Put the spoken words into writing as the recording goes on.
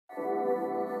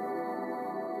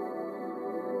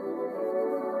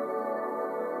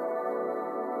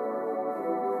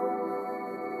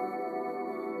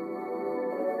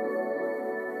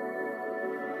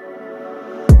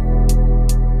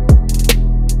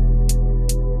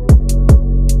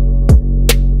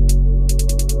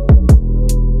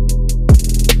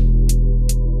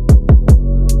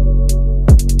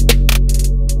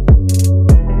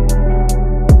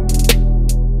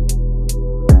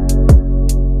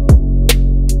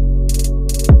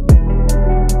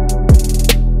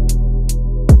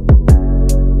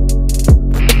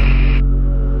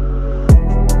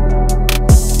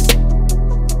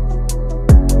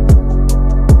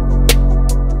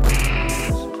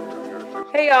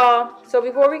y'all, so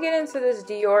before we get into this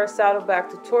Dior saddleback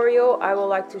tutorial, I would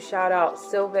like to shout out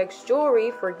Silviax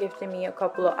Jewelry for gifting me a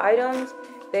couple of items.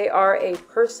 They are a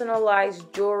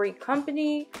personalized jewelry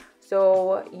company,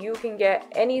 so you can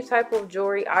get any type of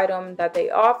jewelry item that they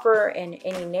offer in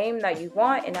any name that you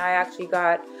want. And I actually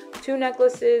got 2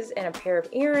 necklaces and a pair of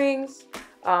earrings.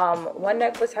 One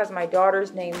necklace has my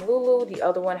daughter's name, Lulu. The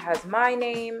other one has my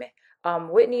name,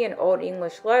 Whitney, in Old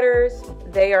English letters.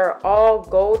 They are all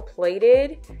gold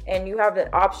plated, and you have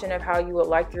the option of how you would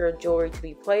like your jewelry to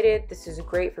be plated. This is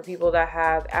great for people that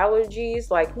have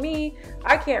allergies like me.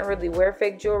 I can't really wear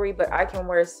fake jewelry, but I can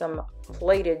wear some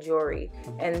plated jewelry,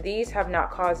 and these have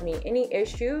not caused me any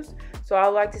issues. So I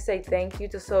would like to say thank you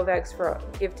to Silviax for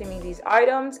gifting me these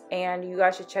items, and you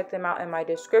guys should check them out in my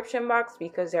description box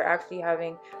because they're actually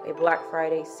having a Black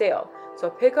Friday sale. So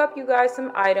pick up, you guys,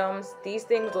 some items. These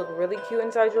things look really cute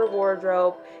inside your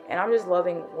wardrobe, and I'm just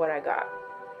loving what I got.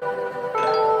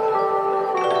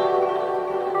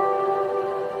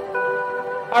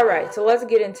 Alright, so let's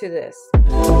get into this.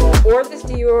 For this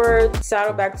Dior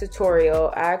saddleback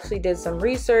tutorial, I actually did some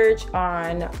research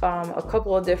on a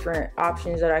couple of different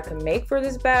options that I could make for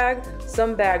this bag.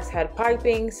 Some bags had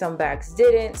piping, some bags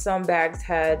didn't, some bags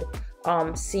had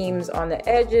seams on the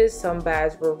edges, some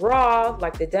bags were raw,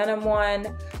 like the denim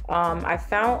one. I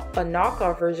found a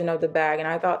knockoff version of the bag, and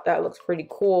I thought that looks pretty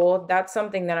cool. That's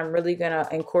something that I'm really gonna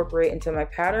incorporate into my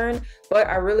pattern, but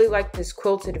I really like this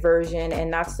quilted version,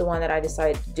 and that's the one that I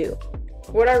decided to do.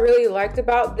 What I really liked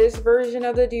about this version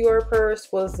of the Dior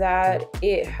purse was that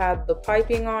it had the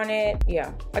piping on it.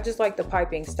 Yeah, I just like the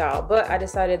piping style, but I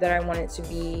decided that I wanted to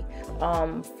be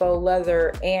faux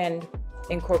leather and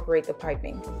incorporate the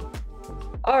piping.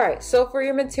 Alright, so for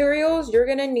your materials, you're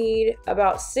gonna need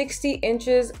about 60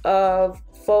 inches of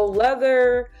faux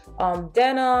leather,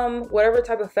 denim, whatever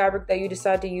type of fabric that you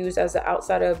decide to use as the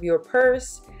outside of your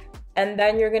purse. And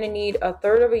then you're gonna need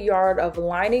 1/3 of a yard of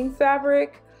lining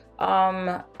fabric.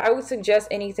 I would suggest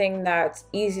anything that's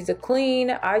easy to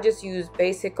clean. I just use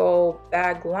basic old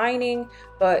bag lining,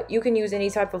 but you can use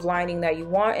any type of lining that you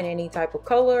want in any type of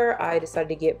color. I decided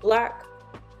to get black.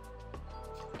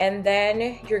 And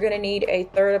then you're gonna need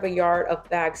 1/3 of a yard of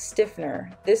bag stiffener.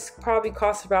 This probably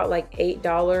costs about like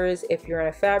 $8 if you're in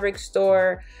a fabric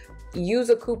store.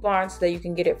 Use a coupon so that you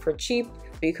can get it for cheap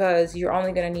because you're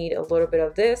only gonna need a little bit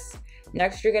of this.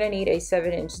 Next, you're gonna need a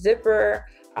 7-inch zipper.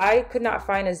 I could not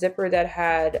find a zipper that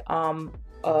had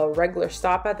a regular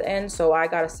stop at the end, so I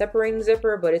got a separating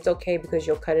zipper, but it's okay because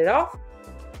you'll cut it off.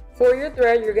 For your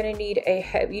thread, you're gonna need a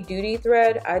heavy duty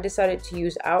thread. I decided to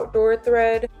use outdoor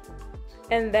thread.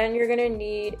 And then you're gonna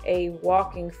need a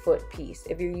walking foot piece.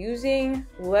 If you're using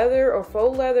leather or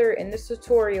faux leather in this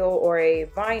tutorial or a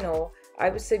vinyl, I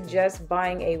would suggest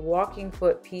buying a walking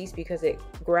foot piece because it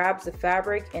grabs the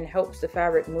fabric and helps the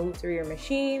fabric move through your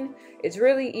machine. It's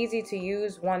really easy to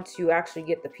use once you actually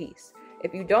get the piece.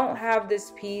 If you don't have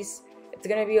this piece, it's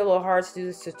gonna be a little hard to do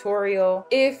this tutorial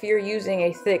if you're using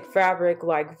a thick fabric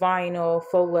like vinyl,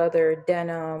 faux leather,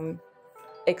 denim,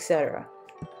 etc.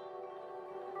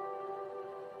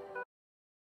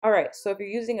 Alright, so if you're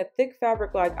using a thick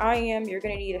fabric like I am, you're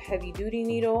going to need a heavy duty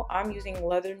needle. I'm using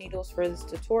leather needles for this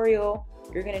tutorial.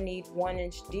 You're going to need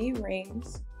 1-inch D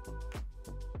rings.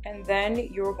 And then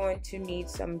you're going to need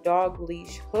some dog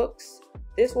leash hooks.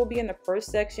 This will be in the purse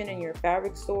section in your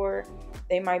fabric store.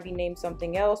 They might be named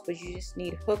something else, but you just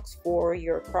need hooks for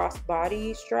your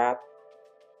crossbody strap.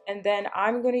 And then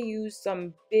I'm going to use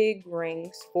some big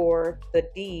rings for the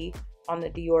D on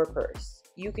the Dior purse.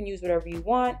 You can use whatever you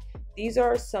want. These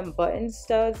are some button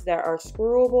studs that are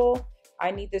screwable. I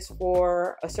need this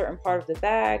for a certain part of the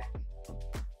bag.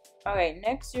 Okay,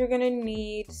 next you're gonna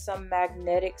need some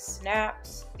magnetic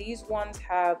snaps. These ones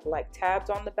have like tabs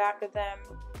on the back of them,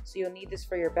 so you'll need this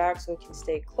for your bag so it can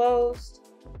stay closed.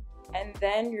 And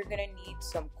then you're gonna need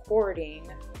some cording.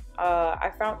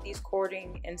 I found these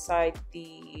cording inside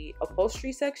the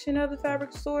upholstery section of the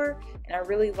fabric store, and I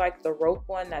really like the rope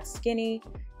one that's skinny.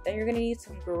 Then you're gonna need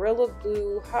some Gorilla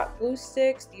Glue hot glue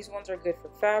sticks. These ones are good for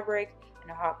fabric,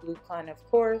 and a hot glue gun, of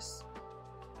course.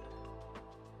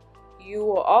 You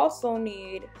will also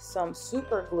need some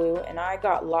super glue, and I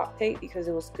got lock tape because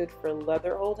it was good for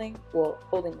leather holding, well,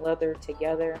 holding leather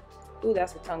together. Ooh,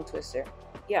 that's a tongue twister.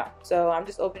 Yeah, so I'm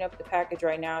just opening up the package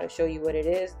right now to show you what it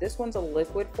is. This one's a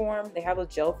liquid form. They have a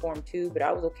gel form too, but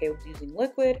I was okay with using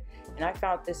liquid, and I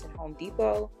found this in Home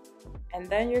Depot. And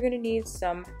then you're going to need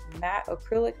some matte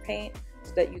acrylic paint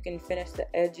so that you can finish the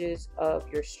edges of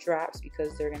your straps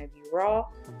because they're going to be raw.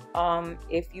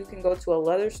 If you can go to a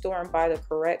leather store and buy the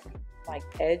correct like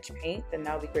edge paint, then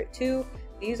that'll be great too.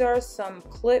 These are some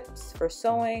clips for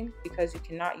sewing because you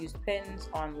cannot use pins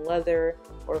on leather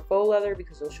or faux leather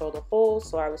because it'll show the holes.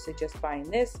 So I would suggest buying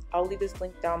this. I'll leave this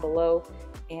link down below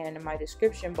and in my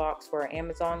description box for an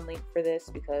Amazon link for this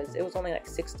because it was only like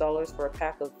 $6 for a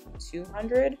pack of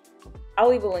 200. I'll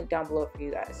leave a link down below for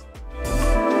you guys.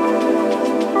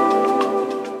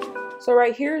 So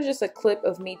right here is just a clip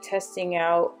of me testing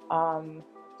out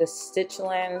the stitch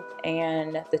length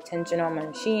and the tension on my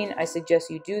machine. I suggest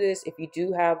you do this if you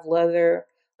do have leather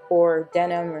or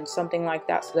denim or something like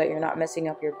that so that you're not messing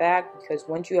up your bag, because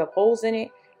once you have holes in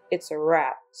it, it's a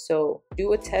wrap. So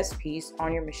do a test piece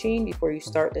on your machine before you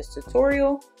start this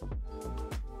tutorial.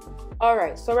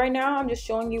 Alright, so right now I'm just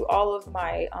showing you all of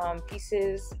my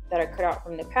pieces that I cut out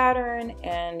from the pattern,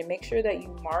 and make sure that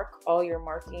you mark all your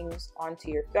markings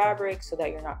onto your fabric so that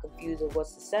you're not confused of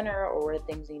what's the center or where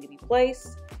things need to be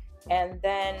placed. And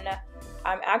then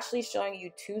I'm actually showing you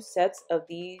 2 sets of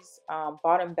these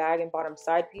bottom bag and bottom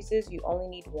side pieces. You only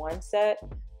need 1 set.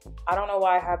 I don't know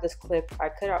why I have this clip. I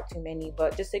cut out too many,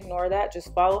 but just ignore that.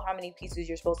 Just follow how many pieces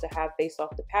you're supposed to have based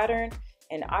off the pattern.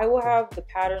 And I will have the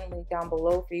pattern link down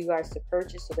below for you guys to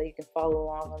purchase so that you can follow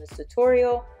along on this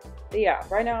tutorial. But yeah,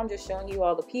 right now I'm just showing you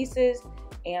all the pieces,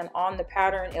 and on the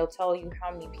pattern it'll tell you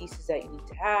how many pieces that you need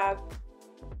to have.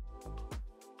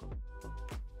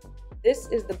 This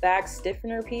is the bag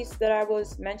stiffener piece that I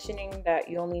was mentioning that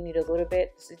you only need a little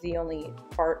bit. This is the only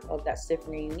part of that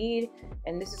stiffener you need,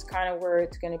 and this is kind of where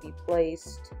it's going to be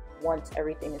placed once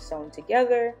everything is sewn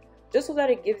together, just so that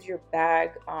it gives your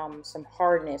bag some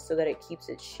hardness so that it keeps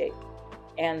its shape.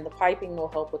 And the piping will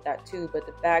help with that too, but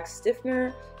the bag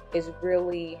stiffener is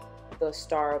really the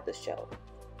star of the show.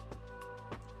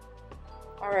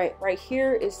 Alright, right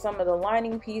here is some of the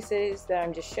lining pieces that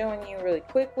I'm just showing you really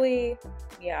quickly.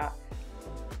 Yeah,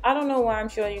 I don't know why I'm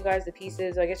showing you guys the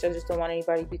pieces. I guess I just don't want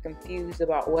anybody to be confused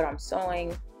about what I'm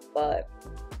sewing, but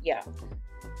yeah,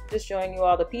 just showing you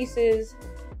all the pieces.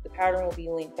 The pattern will be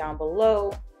linked down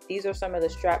below. These are some of the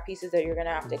strap pieces that you're gonna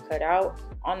have to cut out.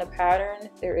 On the pattern,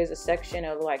 there is a section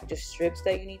of like just strips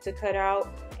that you need to cut out,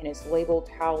 and it's labeled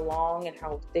how long and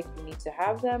how thick you need to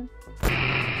have them.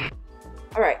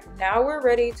 Alright, now we're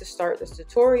ready to start this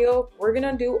tutorial. We're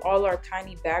gonna do all our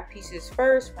tiny bag pieces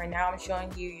first. Right now I'm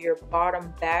showing you your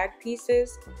bottom bag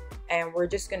pieces, and we're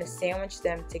just gonna sandwich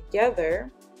them together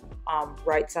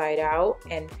right side out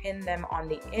and pin them on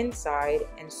the inside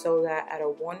and sew that at a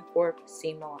 1/4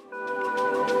 seam allowance.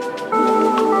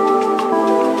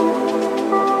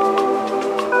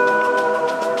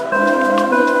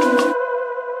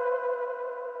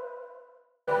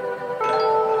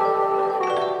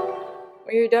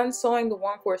 When you're done sewing the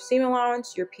 1/4 seam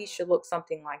allowance, your piece should look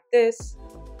something like this.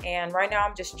 And right now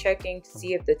I'm just checking to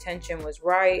see if the tension was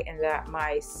right and that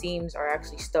my seams are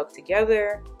actually stuck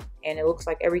together. And it looks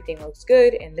like everything looks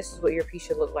good, and this is what your piece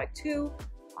should look like too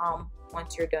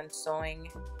once you're done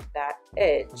sewing that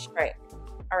edge.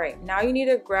 Alright, now you need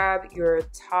to grab your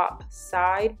top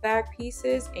side bag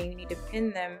pieces and you need to pin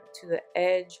them to the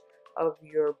edge of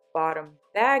your bottom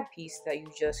bag piece that you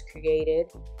just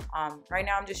created. Right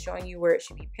now I'm just showing you where it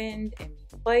should be pinned and be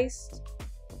placed.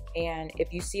 And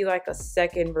if you see like a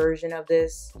second version of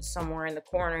this somewhere in the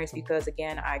corner, it's because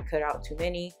again I cut out too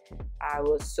many. I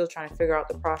was still trying to figure out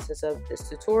the process of this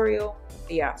tutorial.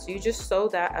 But yeah, so you just sew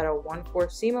that at a 1/4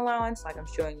 seam allowance like I'm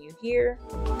showing you here.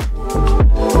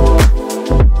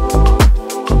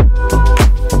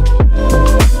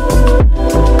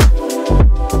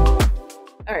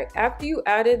 Alright, after you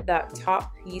added that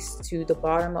top piece to the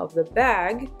bottom of the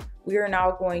bag, we are now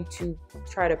going to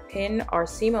try to pin our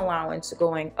seam allowance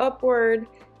going upward,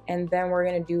 and then we're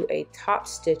going to do a top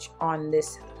stitch on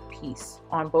this piece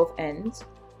on both ends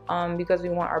because we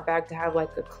want our bag to have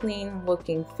like a clean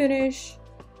looking finish.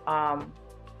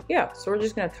 Yeah, so we're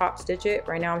just going to top stitch it.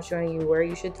 Right now I'm showing you where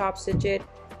you should top stitch it.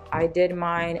 I did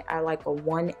mine at like a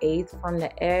 1/8 from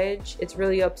the edge. It's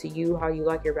really up to you how you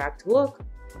like your bag to look.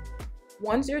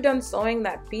 Once you're done sewing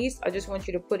that piece, I just want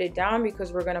you to put it down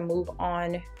because we're going to move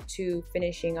on to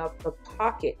finishing up the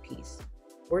pocket piece.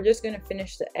 We're just going to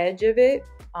finish the edge of it.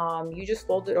 You just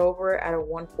fold it over at a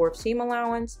 1/4 seam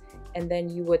allowance, and then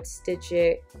you would stitch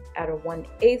it at a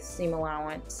 1/8 seam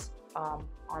allowance on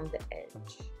the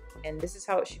edge. And this is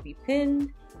how it should be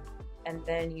pinned. And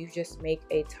then you just make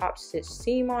a top stitch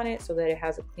seam on it so that it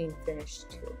has a clean finish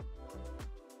too.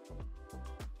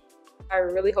 I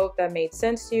really hope that made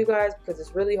sense to you guys because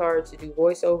it's really hard to do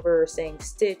voiceover saying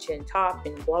stitch and top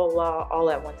and blah blah blah all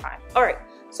at one time. Alright,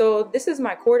 so this is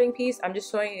my cording piece. I'm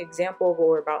just showing you an example of what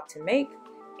we're about to make,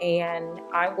 and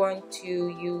I'm going to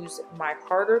use my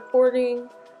harder cording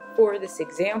For this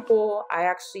example, I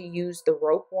actually used the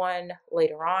rope one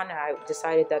later on. I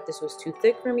decided that this was too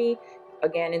thick for me.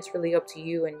 Again, it's really up to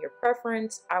you and your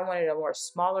preference. I wanted a more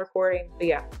smaller cording, but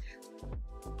yeah.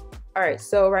 All right,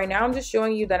 so right now I'm just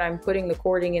showing you that I'm putting the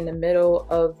cording in the middle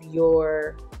of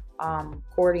your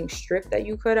cording strip that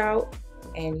you cut out,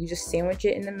 and you just sandwich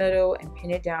it in the middle and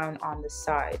pin it down on the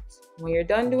sides. When you're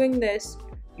done doing this,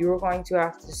 you're going to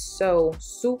have to sew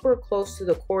super close to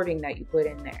the cording that you put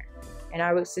in there. And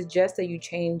I would suggest that you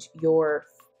change your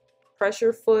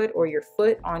pressure foot or your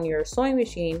foot on your sewing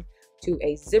machine to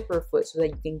a zipper foot so that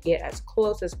you can get as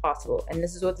close as possible. And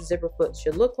this is what the zipper foot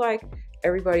should look like.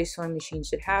 Everybody's sewing machine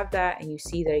should have that, and you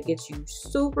see that it gets you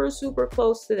super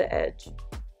close to the edge.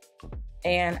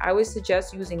 And I would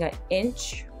suggest using an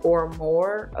inch or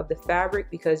more of the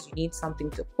fabric because you need something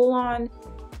to pull on.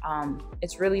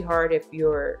 It's really hard if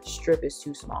your strip is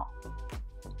too small.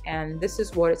 And this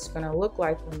is what it's going to look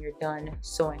like when you're done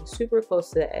sewing super close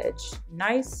to the edge.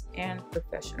 Nice and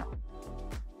professional.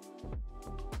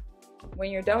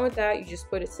 When you're done with that, you just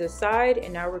put it to the side,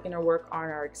 and now we're going to work on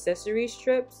our accessory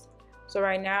strips. So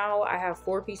right now I have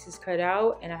 4 pieces cut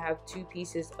out, and I have 2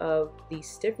 pieces of the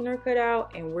stiffener cut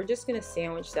out, and we're just going to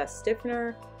sandwich that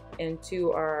stiffener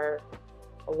into our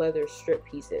leather strip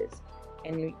pieces.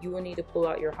 And you will need to pull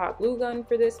out your hot glue gun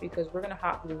for this because we're going to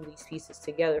hot glue these pieces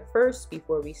together first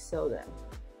before we sew them.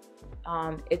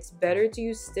 It's better to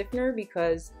use stiffener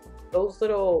because those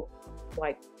little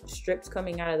like strips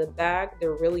coming out of the bag,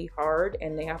 they're really hard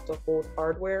and they have to hold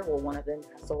hardware. Well, one of them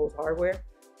has to hold hardware.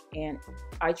 And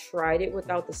I tried it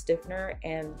without the stiffener,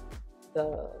 and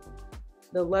the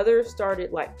leather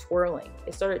started like twirling.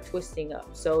 It started twisting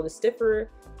up. So the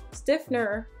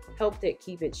stiffener helped it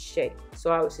keep its shape.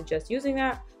 So I would suggest using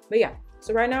that. But yeah,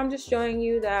 so right now I'm just showing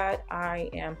you that I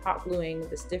am hot gluing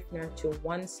the stiffener to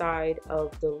one side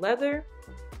of the leather,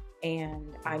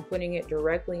 and I'm putting it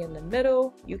directly in the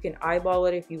middle. You can eyeball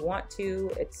it if you want to.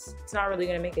 It's not really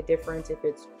going to make a difference if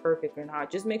it's perfect or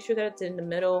not. Just make sure that it's in the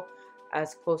middle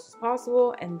as close as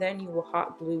possible, and then you will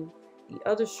hot glue the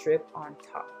other strip on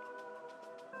top.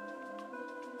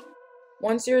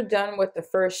 Once you're done with the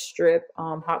first strip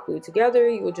hot glued together,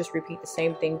 you will just repeat the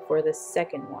same thing for the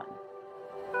second one.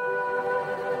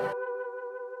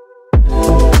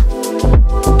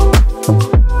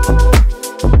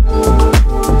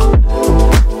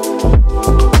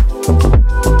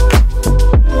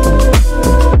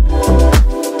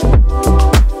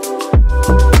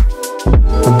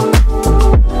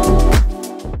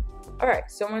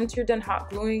 So once you're done hot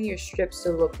gluing your strips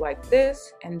to look like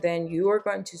this, and then you are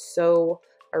going to sew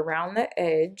around the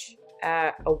edge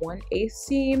at a 1/8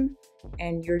 seam,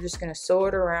 and you're just going to sew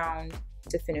it around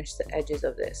to finish the edges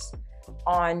of this.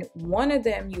 On one of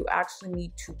them, you actually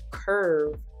need to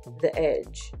curve the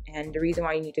edge, and the reason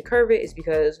why you need to curve it is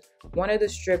because one of the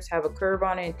strips have a curve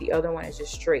on it, the other one is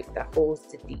just straight that holds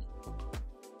the D.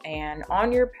 And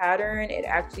on your pattern, it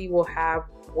actually will have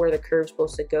where the curve's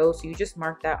supposed to go, so you just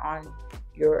mark that on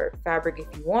your fabric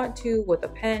if you want to with a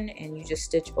pen, and you just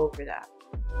stitch over that.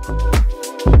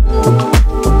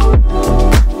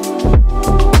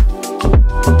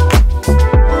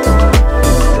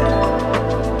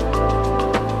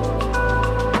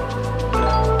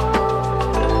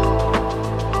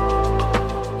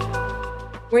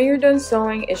 When you're done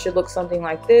sewing, it should look something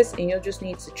like this, and you'll just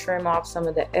need to trim off some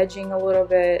of the edging a little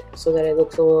bit so that it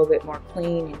looks a little bit more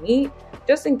clean and neat,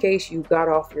 just in case you got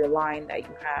off your line that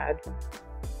you had.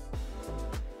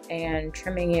 And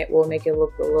trimming it will make it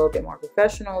look a little bit more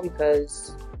professional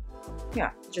because,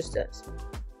 yeah, it just does.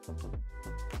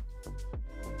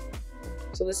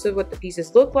 So this is what the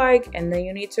pieces look like, and then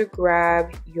you need to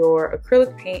grab your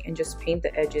acrylic paint and just paint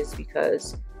the edges,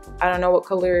 because I don't know what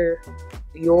color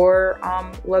your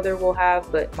leather will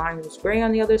have, but mine was gray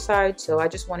on the other side, so I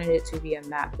just wanted it to be a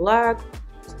matte black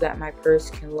so that my purse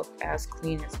can look as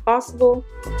clean as possible.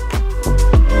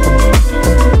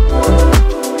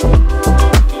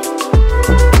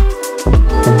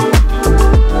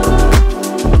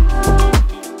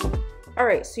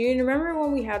 Alright, so you remember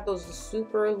when we had those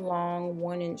super long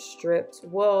 1-inch strips?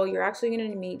 Well, you're actually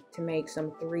going to need to make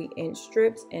some 3-inch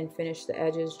strips and finish the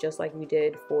edges just like we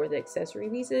did for the accessory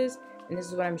pieces. And this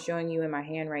is what I'm showing you in my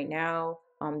hand right now.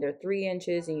 They're 3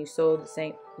 inches, and you sew it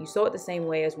the same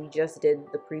way as we just did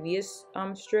the previous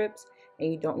strips.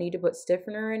 And you don't need to put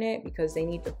stiffener in it because they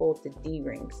need to hold the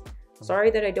D-rings.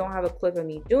 Sorry that I don't have a clip of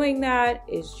me doing that.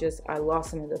 It's just I lost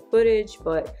some of the footage,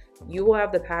 but you will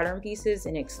have the pattern pieces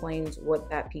and it explains what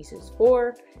that piece is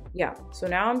for. Yeah, so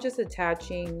now I'm just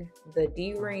attaching the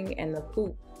D-ring and the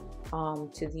hoop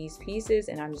to these pieces,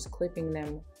 and I'm just clipping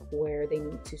them where they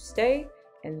need to stay.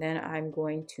 and then I'm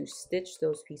going to stitch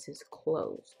those pieces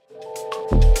closed.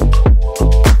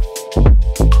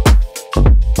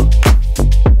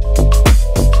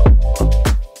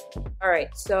 All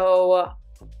right, so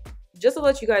just to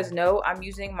let you guys know, I'm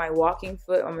using my walking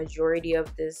foot on majority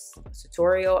of this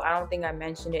tutorial. I don't think I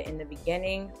mentioned it in the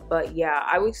beginning, but yeah,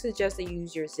 I would suggest that you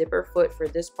use your zipper foot for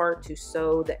this part to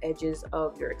sew the edges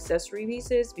of your accessory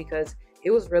pieces, because it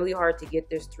was really hard to get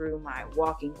this through my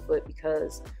walking foot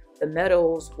because the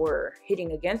metals were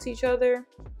hitting against each other.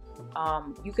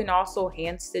 You can also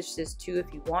hand stitch this too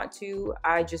if you want to.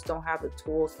 I just don't have the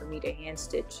tools for me to hand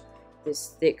stitch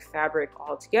this thick fabric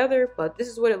all together, but this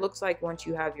is what it looks like once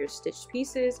you have your stitched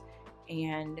pieces,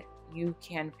 and you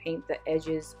can paint the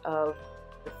edges of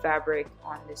the fabric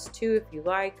on this too if you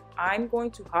like. I'm going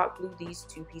to hot glue these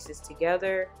two pieces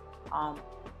together,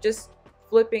 just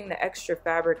flipping the extra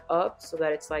fabric up so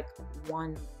that it's like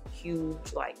one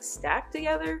huge like stack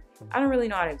together. I don't really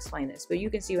know how to explain this, but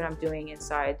you can see what I'm doing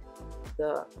inside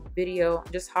the video.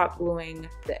 I'm just hot gluing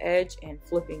the edge and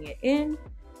flipping it in.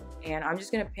 And I'm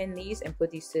just going to pin these and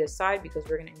put these to the side because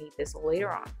we're going to need this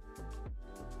later on.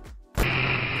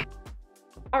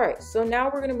 Alright, so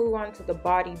now we're going to move on to the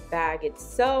body bag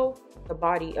itself, the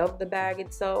body of the bag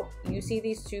itself. You see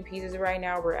these two pieces right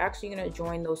now. We're actually going to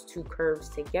join those two curves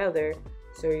together.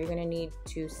 So you're going to need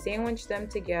to sandwich them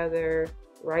together,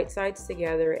 right sides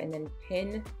together, and then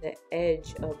pin the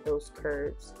edge of those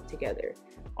curves together.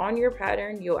 On your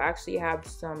pattern, you'll actually have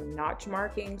some notch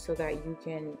markings so that you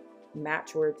can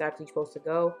match where it's actually supposed to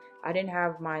go. I didn't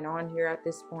have mine on here at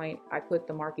this point. I put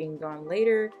the markings on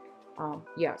later.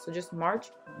 Yeah, so just mark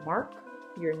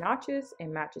your notches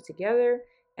and match it together,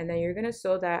 and then you're gonna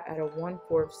sew that at a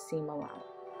 1/4 seam allowance.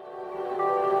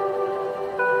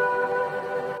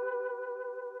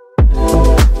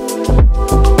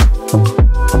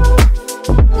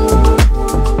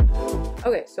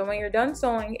 Okay, so when you're done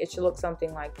sewing, it should look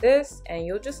something like this, and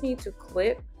you'll just need to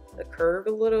clip the curve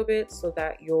a little bit so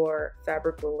that your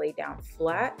fabric will lay down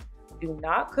flat. Do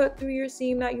not cut through your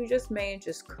seam that you just made,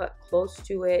 just cut close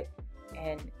to it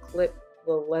and clip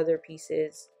the leather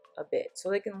pieces a bit so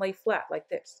they can lay flat like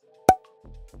this.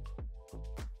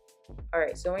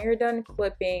 Alright, so when you're done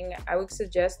clipping, I would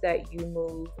suggest that you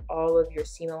move all of your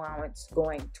seam allowance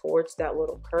going towards that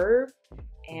little curve,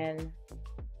 and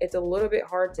it's a little bit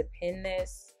hard to pin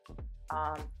this.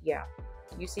 Yeah,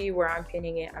 you see where I'm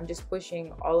pinning it. I'm just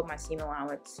pushing all of my seam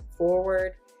allowance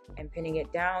forward and pinning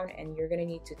it down, and you're gonna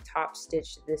need to top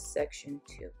stitch this section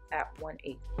too at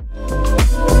 1/8.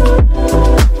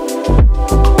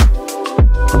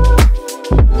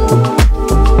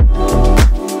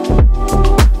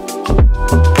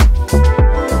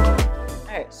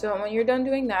 Alright, so when you're done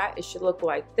doing that, it should look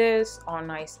like this, all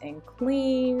nice and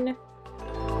clean.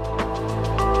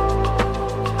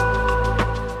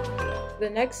 The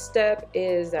next step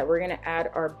is that we're going to add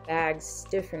our bag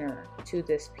stiffener to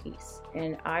this piece,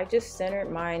 and I just centered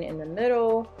mine in the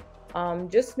middle.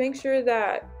 Just make sure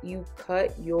that you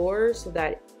cut yours so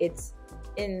that it's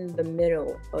in the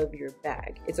middle of your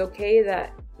bag. It's okay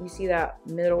that you see that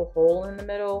middle hole in the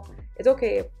middle. It's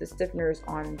okay if the stiffener is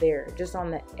on there, just on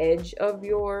the edge of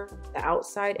the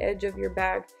outside edge of your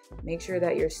bag. Make sure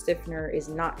that your stiffener is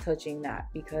not touching that,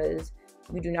 because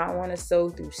you do not want to sew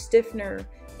through stiffener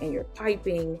and your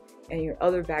piping and your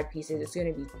other bag pieces. It's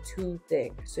going to be too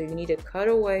thick. So you need to cut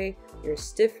away your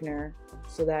stiffener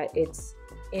so that it's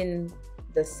in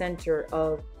the center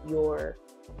of your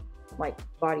like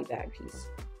body bag piece.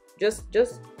 Just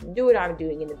do what I'm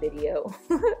doing in the video.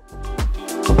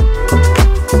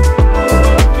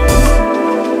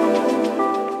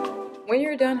 When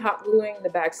you're done hot gluing the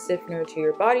bag stiffener to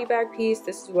your body bag piece,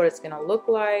 this is what it's going to look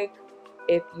like.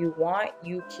 If you want,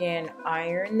 you can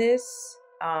iron this.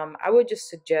 I would just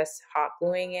suggest hot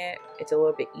gluing it. It's a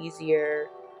little bit easier,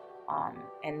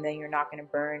 and then you're not going to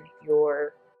burn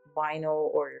your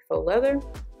vinyl or your faux leather.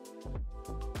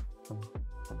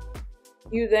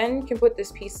 You then can put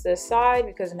this piece to the side,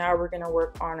 because now we're going to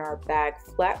work on our bag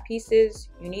flat pieces.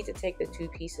 You need to take the two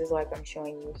pieces like I'm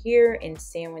showing you here and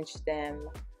sandwich them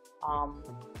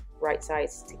right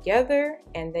sides together,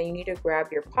 and then you need to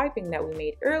grab your piping that we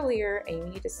made earlier and you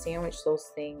need to sandwich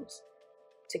those things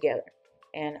together.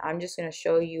 And I'm just going to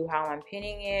show you how I'm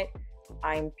pinning it.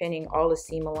 I'm pinning all the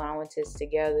seam allowances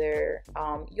together.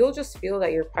 You'll just feel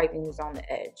that your piping is on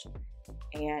the edge,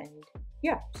 and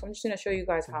yeah, so I'm just going to show you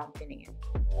guys how I'm pinning it.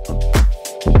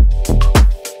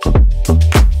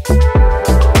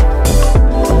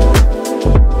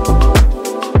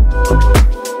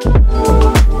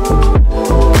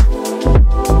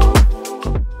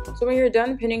 So when you're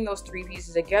done pinning those 3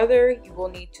 pieces together, you will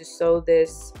need to sew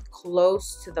this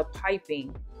close to the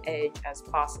piping edge as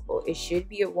possible. It should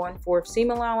be a 1/4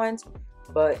 seam allowance,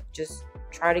 but just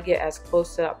try to get as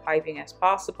close to that piping as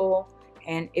possible.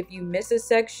 And if you miss a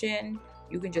section,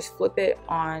 you can just flip it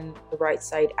on the right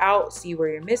side out, see where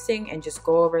you're missing, and just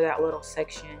go over that little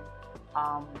section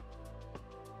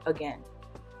again.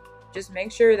 Just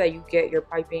make sure that you get your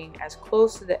piping as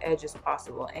close to the edge as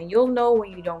possible, and you'll know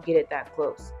when you don't get it that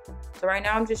close. So right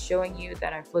now I'm just showing you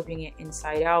that I'm flipping it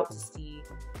inside out to see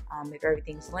if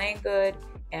everything's laying good.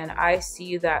 And I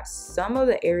see that some of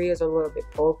the areas are a little bit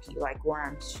bulky, like where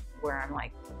I'm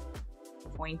like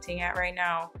pointing at right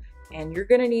now. And you're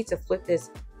gonna need to flip this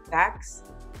back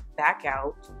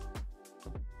out.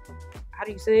 How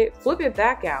do you say it? Flip it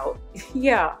back out.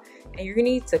 Yeah. And you're gonna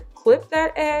need to clip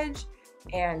that edge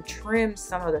and trim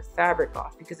some of the fabric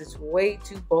off because it's way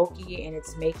too bulky and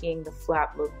it's making the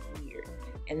flap look weird.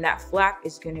 And that flap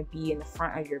is going to be in the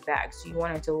front of your bag, so you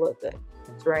want it to look good.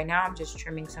 So right now I'm just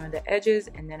trimming some of the edges,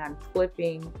 and then I'm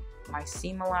clipping my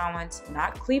seam allowance,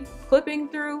 not clipping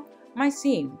through my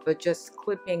seam, but just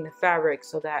clipping the fabric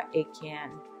so that it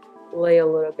can lay a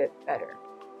little bit better.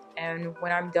 And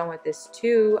when I'm done with this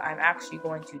too, I'm actually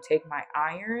going to take my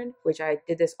iron, which I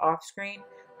did this off screen,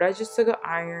 but I just took an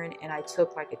iron and I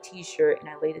took like a t-shirt and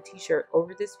I laid the t-shirt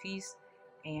over this piece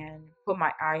and put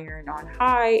my iron on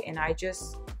high, and I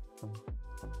just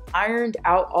ironed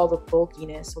out all the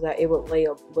bulkiness so that it would lay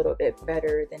a little bit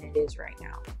better than it is right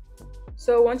now.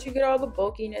 So once you get all the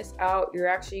bulkiness out, you're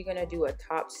actually going to do a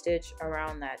top stitch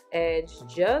around that edge,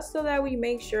 just so that we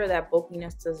make sure that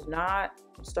bulkiness does not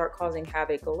start causing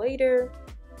havoc later.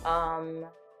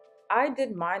 I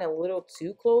did mine a little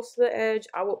too close to the edge.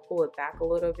 I would pull it back a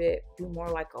little bit, do more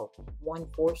like a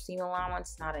 1/4 seam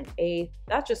allowance, not an 1/8.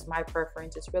 That's just my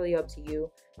preference. It's really up to you.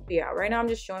 But yeah, right now I'm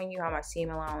just showing you how my seam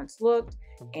allowance looked.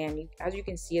 And as you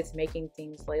can see, it's making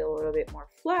things lay a little bit more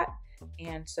flat.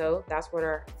 And so that's what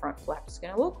our front flap is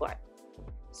going to look like.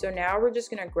 So now we're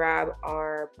just going to grab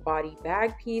our body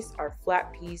bag piece, our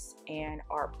flap piece, and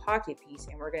our pocket piece.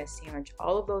 And we're going to sandwich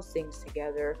all of those things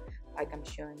together like I'm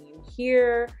showing you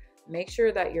here. Make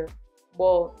sure that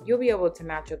you'll be able to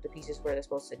match up the pieces where they're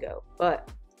supposed to go.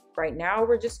 But right now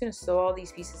we're just going to sew all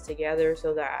these pieces together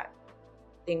so that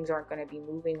things aren't going to be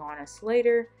moving on us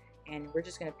later. And we're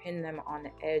just going to pin them on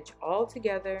the edge all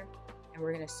together. And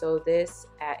we're going to sew this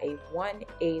at a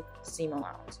 1/8 seam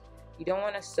allowance. You don't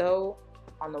want to sew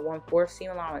on the 1/4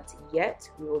 seam allowance yet.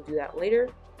 We will do that later.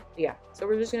 But yeah, so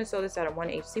we're just going to sew this at a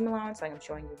 1/8 seam allowance like I'm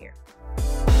showing you here.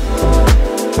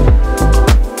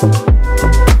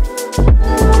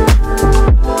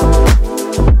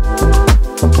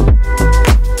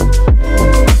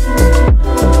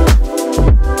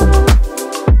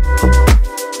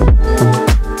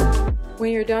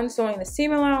 When you're done sewing the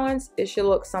seam allowance, it should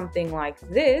look something like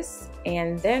this.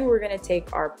 And then we're going to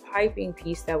take our piping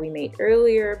piece that we made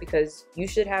earlier, because you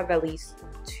should have at least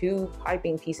 2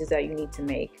 piping pieces that you need to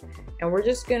make. And we're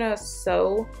just going to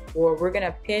sew, or we're going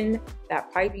to pin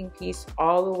that piping piece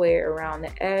all the way around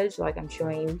the edge like I'm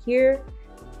showing you here.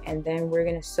 And then we're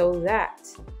going to sew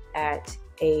that at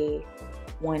a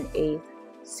 1/8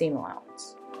 seam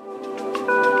allowance.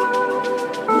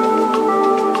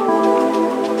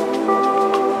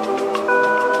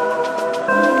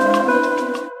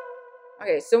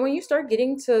 Okay, so when you start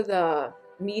getting to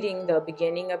meeting the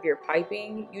beginning of your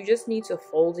piping, you just need to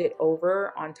fold it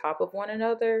over on top of one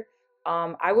another.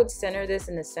 I would center this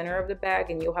in the center of the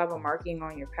bag, and you'll have a marking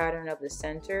on your pattern of the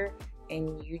center,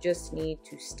 and you just need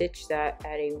to stitch that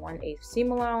at a 1/8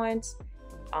 seam allowance.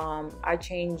 I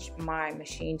changed my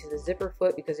machine to the zipper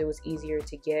foot because it was easier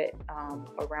to get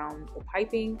around the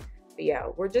piping. But yeah,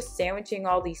 we're just sandwiching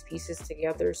all these pieces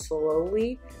together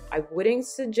slowly. I wouldn't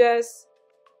suggest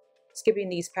skipping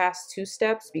these past 2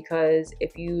 steps, because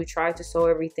if you try to sew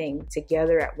everything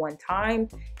together at one time,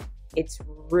 it's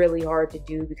really hard to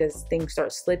do because things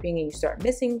start slipping and you start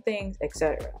missing things,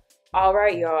 etc. All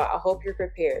right, y'all, I hope you're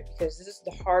prepared, because this is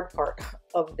the hard part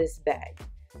of this bag.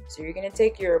 So you're going to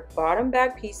take your bottom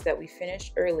bag piece that we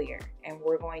finished earlier, and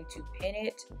we're going to pin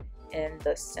it in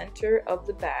the center of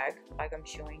the bag like I'm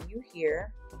showing you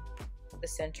here, the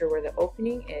center where the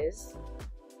opening is.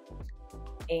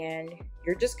 And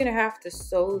you're just going to have to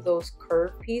sew those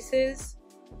curved pieces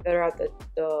that are at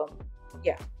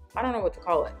yeah, I don't know what to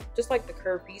call it. Just like the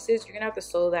curved pieces, you're going to have to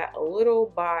sew that a little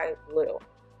by little.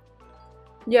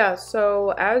 Yeah,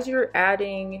 so as you're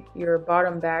adding your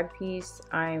bottom bag piece,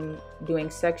 I'm doing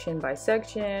section by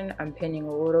section. I'm pinning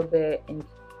a little bit, and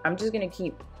I'm just going to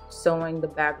keep sewing the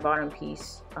back bottom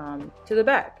piece to the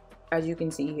back, as you can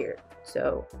see here.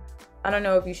 So I don't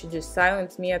know if you should just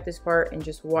silence me at this part and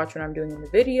just watch what I'm doing in the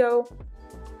video.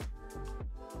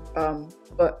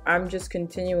 But I'm just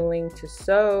continuing to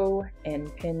sew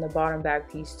and pin the bottom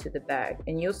back piece to the bag.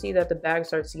 And you'll see that the bag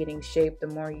starts getting shaped the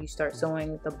more you start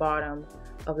sewing the bottom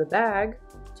of the bag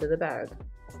to the bag,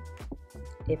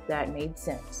 if that made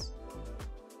sense.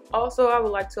 Also, I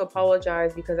would like to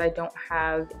apologize because I don't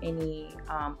have any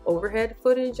overhead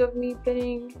footage of me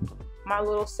pinning my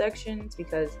little sections,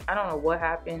 because I don't know what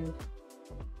happened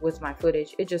with my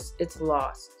footage. It's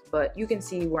lost, but you can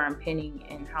see where I'm pinning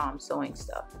and how I'm sewing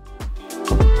stuff.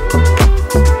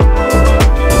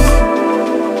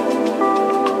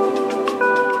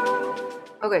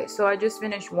 Okay, so I just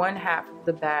finished one half of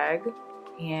the bag,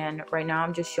 and right now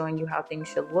I'm just showing you how things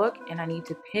should look, and I need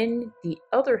to pin the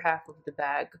other half of the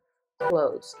bag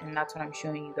closed, and that's what I'm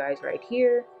showing you guys right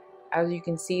here. As you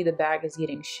can see, the bag is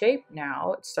getting shaped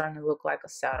now. It's starting to look like a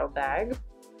saddle bag.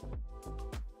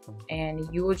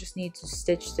 And you will just need to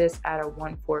stitch this at a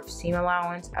 1/4 seam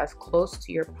allowance, as close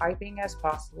to your piping as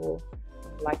possible,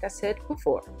 like I said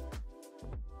before.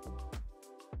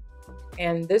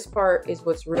 And this part is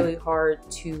what's really hard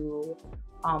to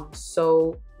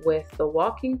sew with the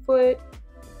walking foot.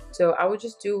 So I would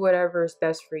just do whatever is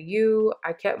best for you.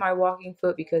 I kept my walking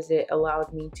foot because it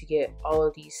allowed me to get all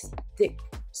of these thick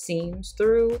seams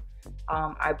through.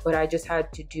 But I just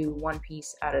had to do one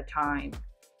piece at a time,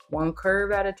 one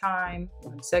curve at a time,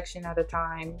 one section at a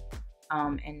time,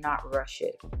 and not rush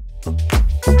it.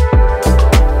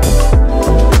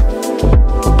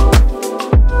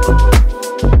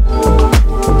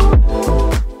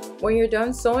 When you're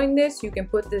done sewing this, you can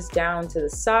put this down to the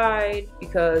side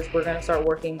because we're going to start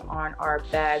working on our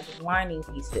bag lining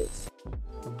pieces.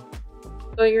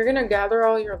 So you're going to gather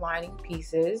all your lining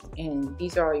pieces, and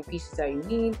these are all your pieces that you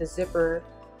need, the zipper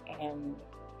and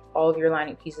all of your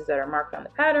lining pieces that are marked on the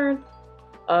pattern.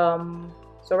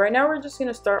 So right now we're just going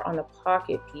to start on the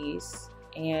pocket piece,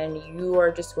 and you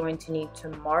are just going to need to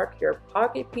mark your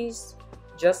pocket piece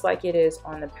just like it is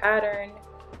on the pattern.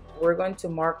 We're going to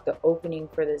mark the opening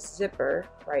for the zipper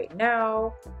right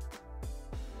now.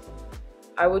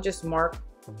 I would just mark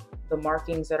the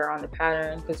markings that are on the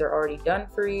pattern because they're already done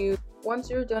for you. Once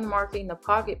you're done marking the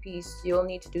pocket piece, you'll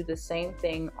need to do the same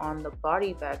thing on the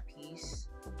body bag piece.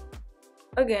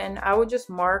 Again, I would just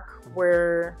mark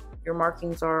where your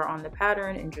markings are on the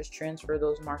pattern and just transfer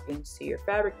those markings to your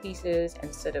fabric pieces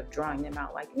instead of drawing them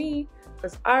out like me,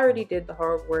 because I already did the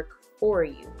hard work for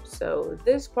you. So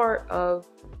this part of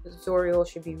the tutorial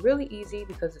should be really easy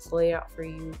because it's laid out for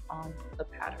you on the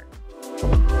pattern.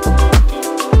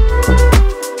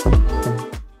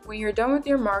 When you're done with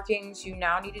your markings, you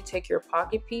now need to take your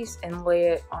pocket piece and lay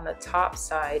it on the top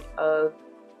side of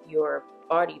your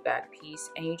body bag piece,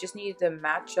 and you just need to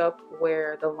match up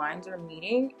where the lines are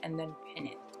meeting and then pin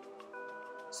it.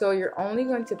 So you're only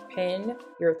going to pin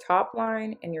your top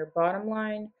line and your bottom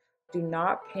line. Do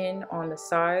not pin on the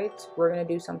sides. We're going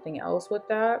to do something else with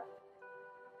that.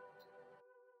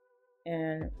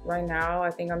 And right now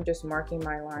I think I'm just marking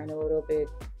my line a little bit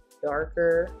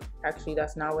darker. Actually,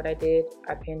 that's not what I did.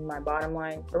 I pinned my bottom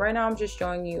line, but right now I'm just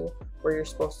showing you where you're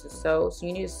supposed to sew. So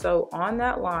you need to sew on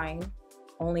that line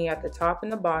only at the top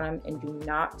and the bottom, and do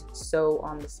not sew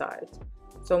on the sides.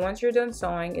 So once you're done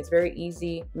sewing, it's very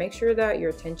easy. Make sure that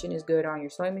your tension is good on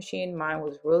your sewing machine. Mine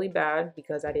was really bad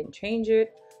because I didn't change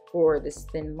it for this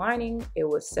thin lining. It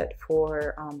was set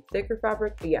for thicker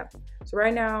fabric. But yeah, so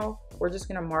right now we're just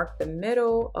gonna mark the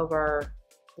middle of our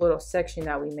little section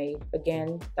that we made.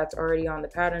 Again, that's already on the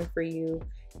pattern for you.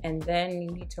 And then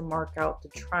you need to mark out the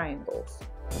triangles.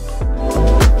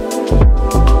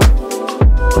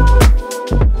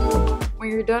 When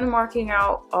you're done marking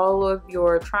out all of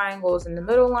your triangles in the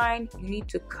middle line, you need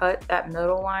to cut that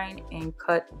middle line and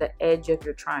cut the edge of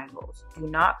your triangles. Do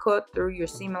not cut through your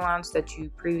seam allowance that you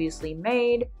previously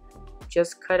made.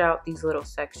 Just cut out these little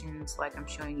sections like I'm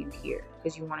showing you here,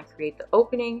 because you want to create the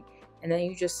opening, and then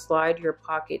you just slide your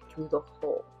pocket through the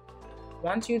hole.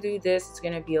 Once you do this, it's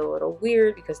going to be a little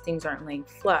weird because things aren't laying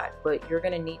flat, but you're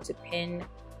going to need to pin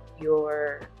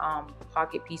your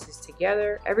pocket pieces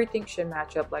together. Everything should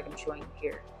match up like I'm showing you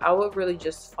here. I would really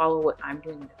just follow what I'm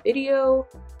doing in the video,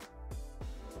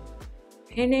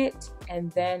 pin it,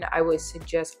 and then I would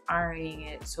suggest ironing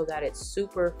it so that it's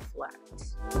super flat.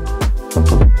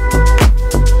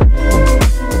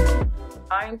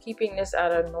 I'm keeping this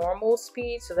at a normal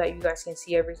speed so that you guys can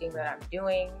see everything that I'm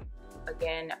doing.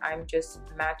 Again, I'm just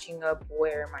matching up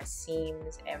where my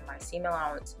seams and my seam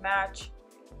allowance match,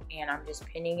 and I'm just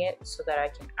pinning it so that I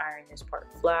can iron this part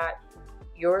flat.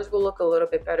 Yours will look a little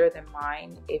bit better than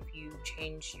mine if you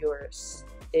change your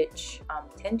stitch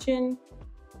tension.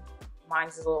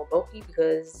 Mine's is a little bulky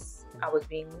because I was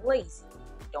being lazy.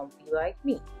 Don't be like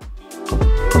me.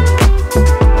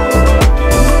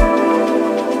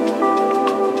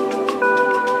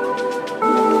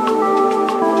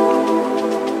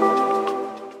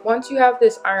 Once you have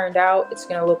this ironed out, it's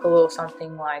going to look a little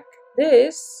something like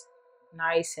this.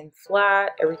 Nice and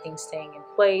flat, everything's staying in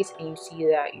place, and you see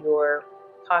that your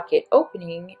pocket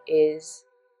opening is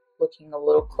looking a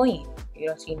little clean. You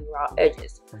don't see any raw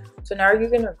edges. So now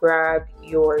you're going to grab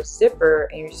your zipper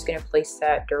and you're just going to place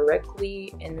that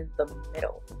directly in the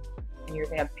middle, and you're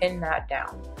going to pin that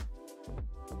down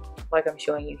like I'm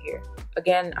showing you here.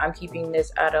 Again, I'm keeping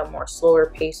this at a more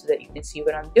slower pace so that you can see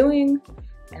what I'm doing,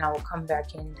 and I will come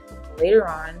back in later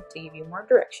on to give you more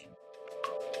direction.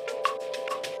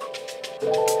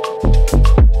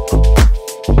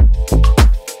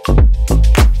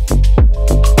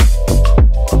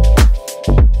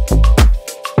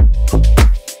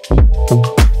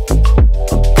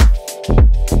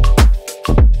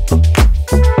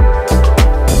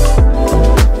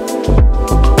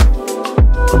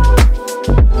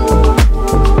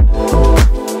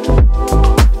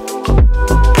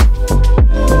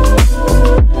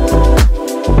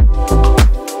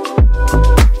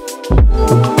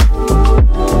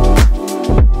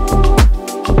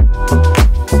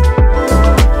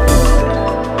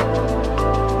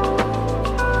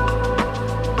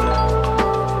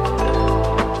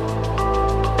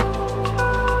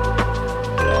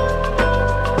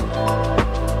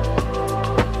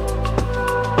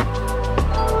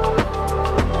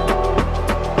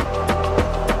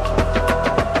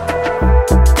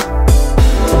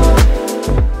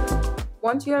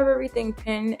 Once you have everything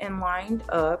pinned and lined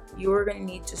up, you're going to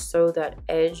need to sew that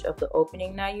edge of the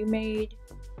opening that you made.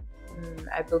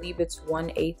 I believe it's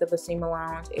 1/8 of a seam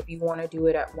allowance. If you want to do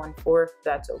it at 1/4,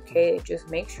 that's okay. Just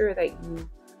make sure that you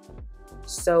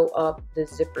sew up the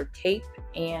zipper tape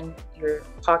and your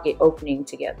pocket opening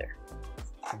together.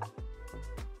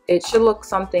 It should look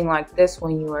something like this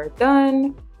when you are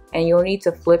done. And you'll need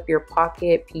to flip your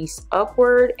pocket piece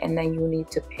upward, and then you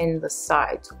need to pin the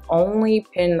sides. Only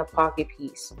pin the pocket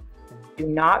piece. Do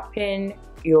not pin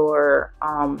your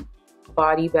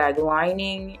body bag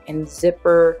lining and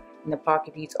zipper and the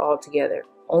pocket piece all together.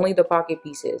 Only the pocket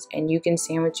pieces. And you can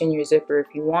sandwich in your zipper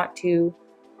if you want to.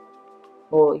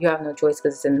 Well, you have no choice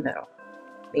because it's in the middle.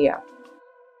 But yeah,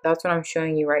 that's what I'm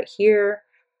showing you right here.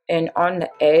 And on the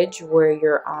edge where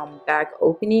your bag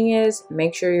opening is,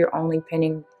 make sure you're only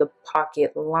pinning the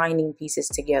pocket lining pieces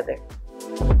together.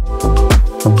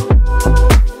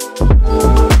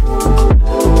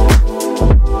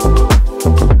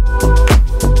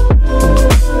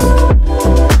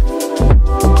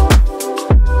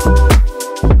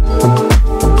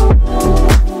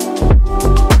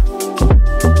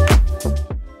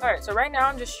 So right now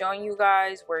I'm just showing you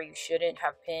guys where you shouldn't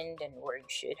have pinned and where you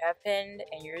should have pinned,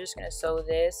 and you're just going to sew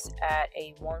this at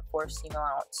a 1/4 seam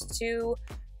allowance 2.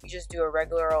 You just do a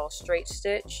regular old straight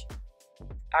stitch.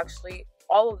 Actually,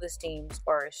 all of the seams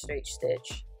are a straight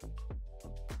stitch,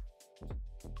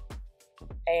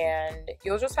 and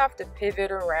you'll just have to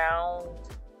pivot around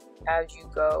as you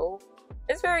go.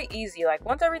 It's very easy. Like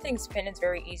once everything's pinned, it's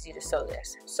very easy to sew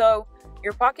this. So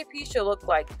your pocket piece should look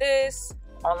like this.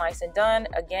 All nice and done.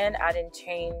 Again, I didn't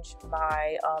change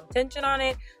my tension on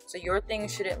it, so your thing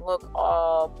shouldn't look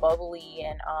all bubbly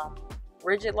and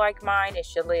rigid like mine. It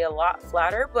should lay a lot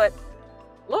flatter, but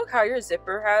look how your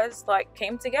zipper has like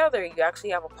came together. You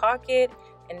actually have a pocket,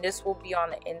 and this will be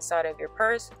on the inside of your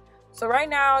purse. So right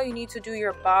now you need to do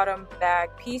your bottom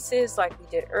bag pieces like we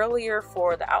did earlier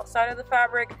for the outside of the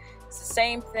fabric. It's the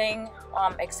same thing,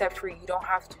 except for you don't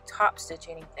have to top stitch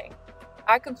anything.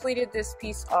 I completed this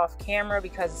piece off camera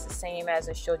because it's the same as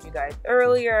I showed you guys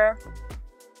earlier.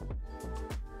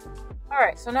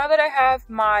 Alright, so now that I have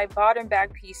my bottom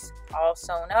bag piece all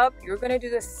sewn up, you're going to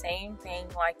do the same thing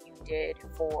like you did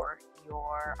for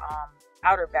your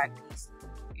outer bag piece.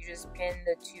 You just pin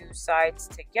the two sides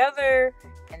together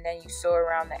and then you sew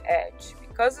around the edge.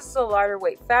 Because this is a lighter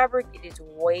weight fabric, it is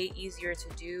way easier to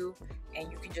do,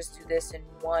 and you can just do this in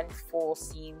one full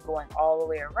seam going all the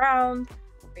way around.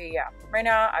 But yeah, right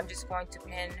now I'm just going to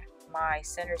pin my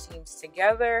center seams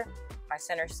together, my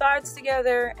center sides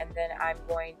together, and then I'm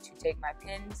going to take my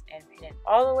pins and pin it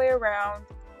all the way around,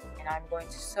 and I'm going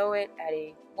to sew it at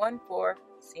a 1/4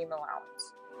 seam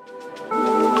allowance.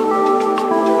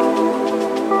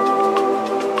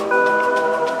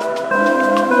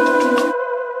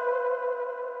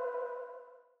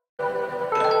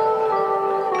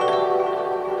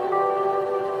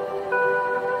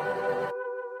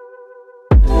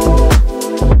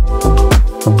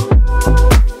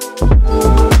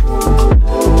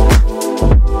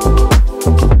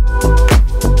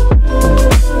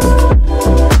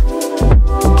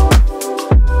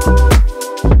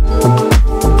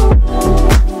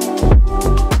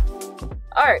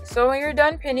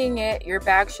 pinning it, your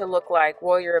bag should look like,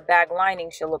 well, your bag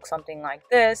lining should look something like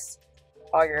this.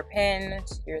 All your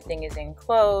pins, your thing is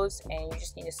enclosed, and you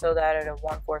just need to sew that at a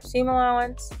 1/4 seam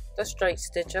allowance, the straight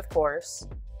stitch, of course.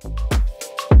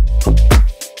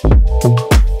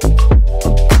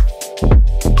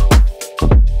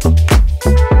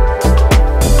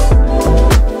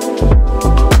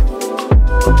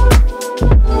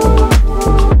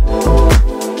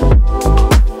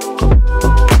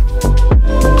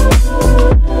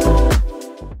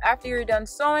 After you're done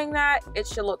sewing that, it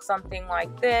should look something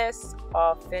like this,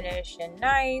 all finished and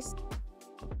nice.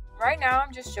 Right now,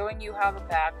 I'm just showing you how the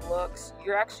bag looks.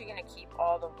 You're actually going to keep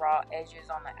all the raw edges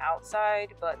on the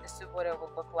outside, but this is what it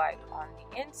will look like on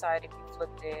the inside if you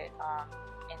flipped it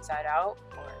inside out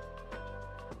or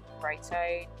right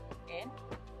side in.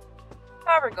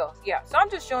 However it goes. Yeah, so I'm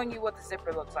just showing you what the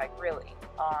zipper looks like, really,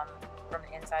 from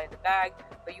the inside of the bag.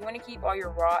 But you want to keep all your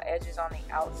raw edges on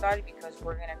the outside because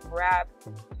we're going to grab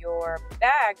your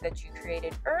bag that you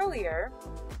created earlier,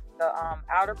 the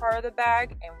outer part of the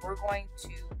bag, and we're going to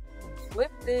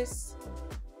flip this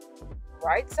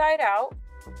right side out.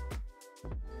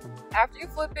 After you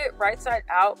flip it right side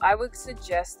out, I would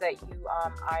suggest that you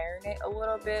iron it a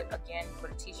little bit. Again, put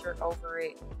a t-shirt over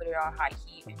it, put it on high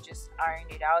heat, and just iron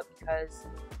it out, because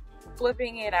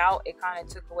flipping it out, it kind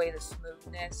of took away the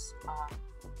smoothness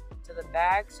to the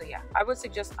bag. So yeah, I would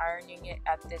suggest ironing it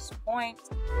at this point.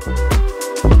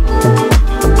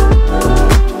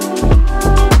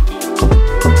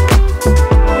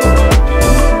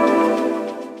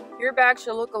 Your bag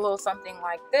should look a little something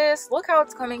like this. Look how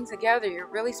it's coming together. You're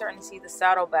really starting to see the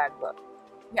saddlebag look.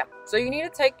 Yeah, so you need to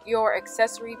take your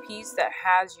accessory piece that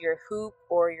has your hoop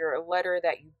or your letter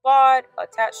that you bought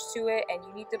attached to it, and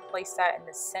you need to place that in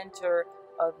the center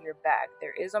of your bag.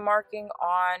 There is a marking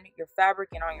on your fabric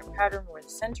and on your pattern where the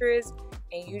center is,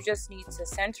 and you just need to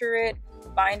center it,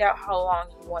 find out how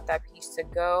long you want that piece to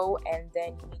go, and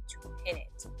then you need to pin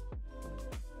it.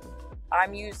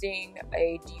 I'm using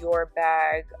a Dior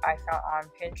bag I found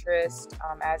on Pinterest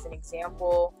as an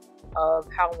example of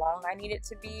how long I need it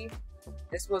to be.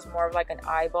 This was more of like an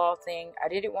eyeball thing. I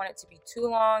didn't want it to be too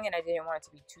long and I didn't want it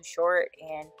to be too short.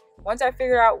 And once I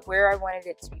figured out where I wanted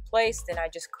it to be placed, then I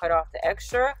just cut off the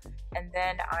extra, and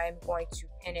then I'm going to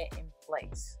pin it in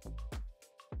place.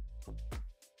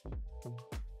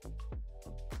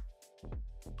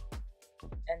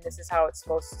 And this is how it's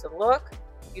supposed to look.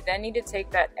 You then need to take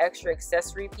that extra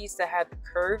accessory piece that had the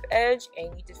curved edge, and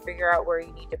you need to figure out where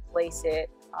you need to place it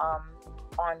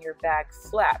on your bag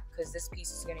flap, because this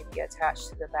piece is going to be attached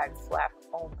to the bag flap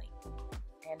only.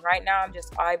 And right now I'm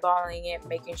just eyeballing it,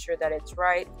 making sure that it's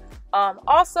right.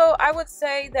 Also, I would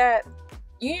say that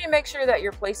you need to make sure that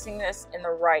you're placing this in the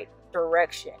right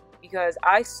direction, because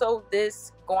I sewed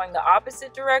this going the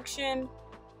opposite direction,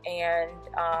 and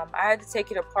I had to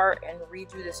take it apart and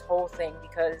redo this whole thing,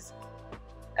 because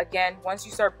again, once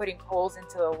you start putting holes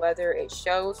into the leather, it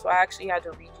shows. So I actually had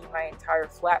to redo my entire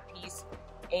flap piece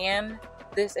and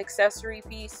this accessory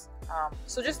piece.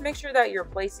 So just make sure that you're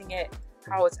placing it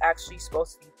how it's actually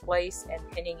supposed to be placed and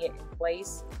pinning it in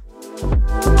place.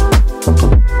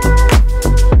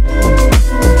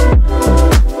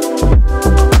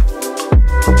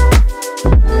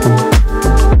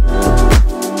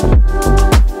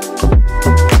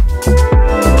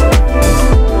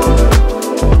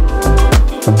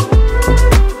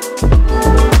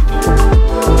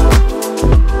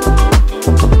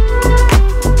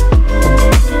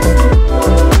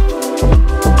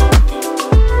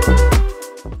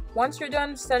 Once you're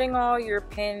done setting all your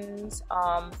pins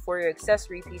for your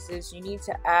accessory pieces, you need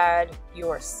to add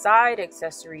your side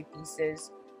accessory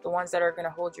pieces, the ones that are going to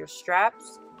hold your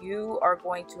straps. You are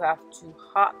going to have to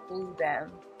hot glue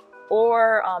them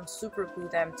or super glue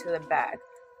them to the bag.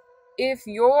 If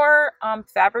your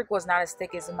fabric was not as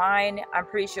thick as mine, I'm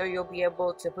pretty sure you'll be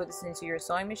able to put this into your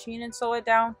sewing machine and sew it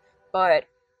down. But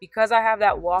because I have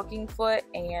that walking foot,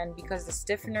 and because the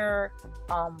stiffener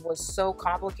was so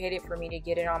complicated for me to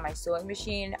get it on my sewing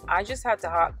machine, I just had to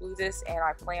hot glue this, and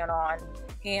I plan on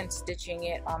hand stitching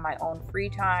it on my own free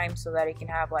time so that it can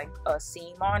have like a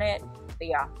seam on it. But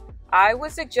yeah, I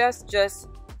would suggest just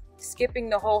skipping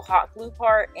the whole hot glue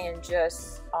part and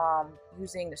just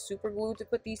using the super glue to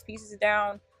put these pieces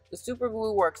down. The super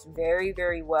glue works very,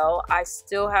 very well. I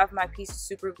still have my piece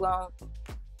super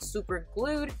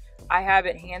glued. I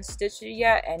haven't hand stitched it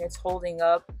yet, and it's holding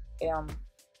up.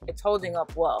 It's holding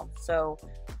up well. So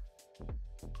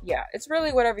yeah, it's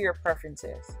really whatever your preference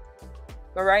is.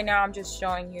 But right now I'm just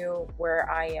showing you where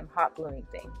I am hot gluing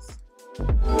things.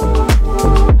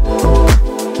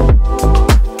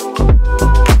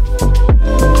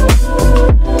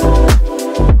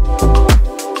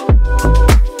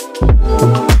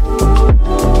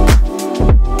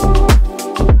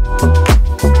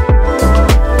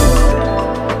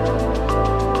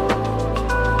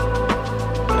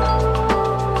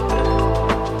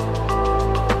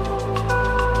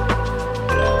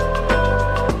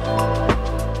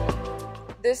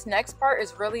 next part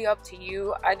is really up to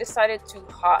you. I decided to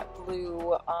hot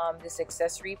glue this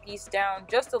accessory piece down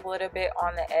just a little bit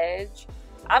on the edge.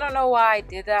 I don't know why I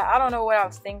did that. I don't know what I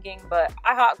was thinking, but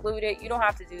I hot glued it. You don't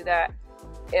have to do that.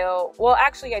 Well,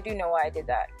 actually, I do know why I did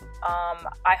that.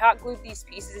 I hot glued these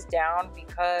pieces down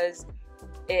because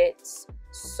it's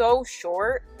so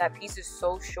short. That piece is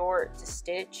so short to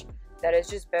stitch that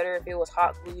it's just better if it was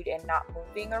hot glued and not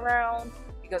moving around,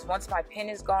 because once my pin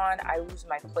is gone, I lose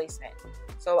my placement.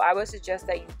 So I would suggest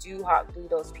that you do hot glue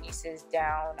those pieces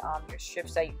down, your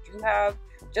strips that you do have,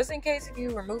 just in case if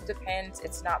you remove the pins,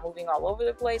 it's not moving all over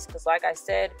the place. Because like I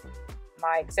said,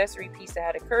 my accessory piece that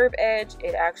had a curved edge,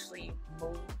 it actually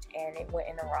moved and it went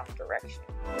in the wrong direction.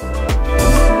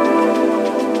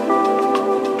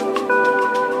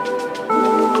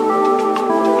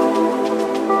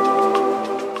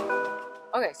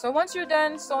 Okay, so once you're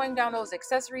done sewing down those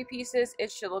accessory pieces,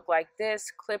 it should look like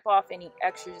this. Clip off any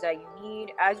extras that you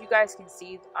need. As you guys can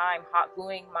see, I'm hot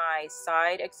gluing my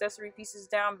side accessory pieces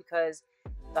down because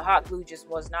the hot glue just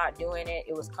was not doing it.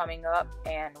 It was coming up,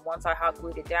 and once I hot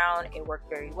glued it down, it worked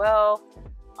very well.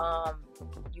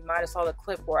 You might have saw the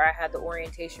clip where I had the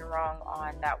orientation wrong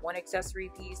on that one accessory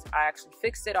piece. I actually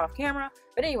fixed it off camera.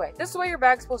 But anyway, this is what your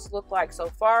bag's supposed to look like so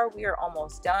far. We are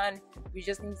almost done. We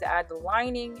just need to add the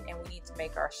lining, and we need to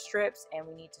make our strips, and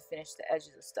we need to finish the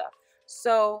edges of stuff.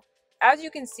 So as you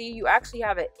can see, you actually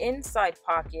have an inside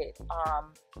pocket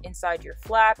inside your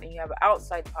flap, and you have an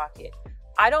outside pocket.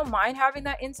 I don't mind having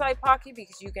that inside pocket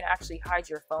because you can actually hide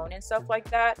your phone and stuff like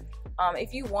that.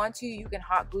 If you want to, you can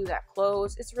hot glue that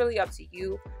closed. It's really up to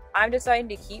you. I'm deciding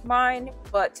to keep mine,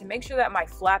 but to make sure that my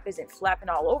flap isn't flapping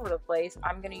all over the place,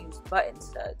 I'm going to use button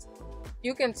studs.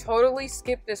 You can totally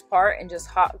skip this part and just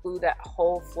hot glue that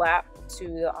whole flap to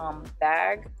the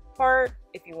bag part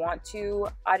if you want to.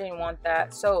 I didn't want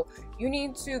that. So you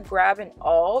need to grab an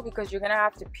awl because you're going to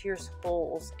have to pierce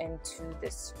holes into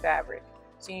this fabric.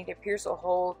 So you need to pierce a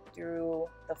hole through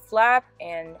the flap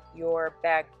and your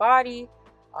bag body,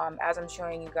 as I'm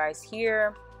showing you guys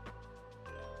here.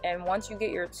 And once you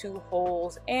get your 2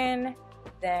 holes in,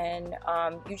 then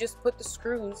you just put the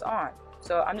screws on.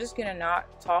 So I'm just gonna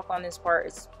not talk on this part.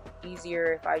 It's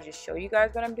easier if I just show you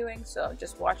guys what I'm doing. So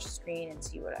just watch the screen and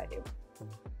see what I do.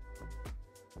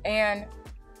 And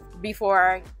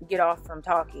before I get off from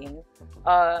talking,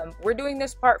 we're doing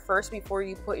this part first before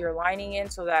you put your lining in,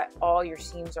 so that all your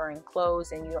seams are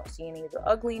enclosed and you don't see any of the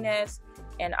ugliness.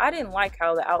 And I didn't like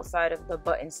how the outside of the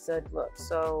button stud looked,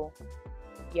 so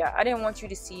yeah, I didn't want you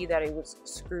to see that it was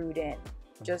screwed in.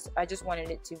 I just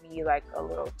wanted it to be like a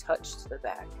little touch to the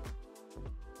bag.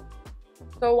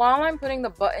 So while I'm putting the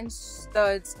button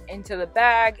studs into the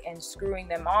bag and screwing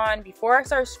them on, before I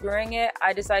start screwing it,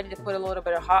 I decided to put a little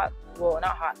bit of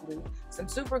some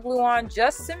super glue on,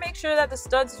 just to make sure that the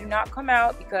studs do not come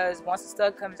out, because once the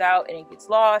stud comes out and it gets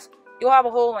lost, you'll have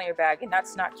a hole in your bag, and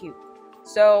that's not cute.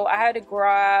 So I had to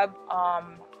grab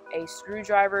a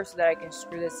screwdriver so that I can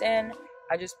screw this in.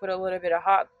 I just put a little bit of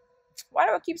why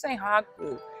do I keep saying hot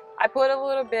glue? I put a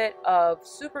little bit of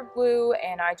super glue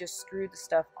and I just screwed the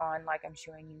stuff on like I'm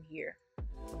showing you here.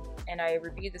 And I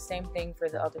repeat the same thing for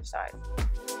the other side.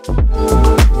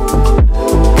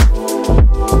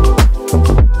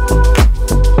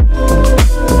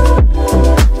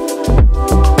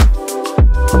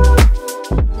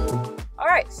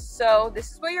 Alright, so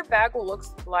this is what your bag will look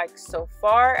like so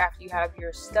far after you have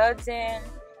your studs in.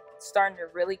 Starting to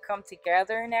really come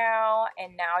together now,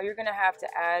 and now you're gonna have to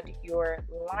add your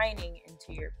lining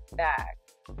into your bag.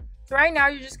 So right now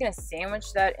you're just gonna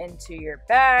sandwich that into your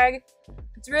bag.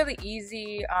 It's really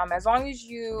easy, as long as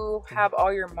you have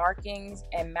all your markings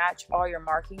and match all your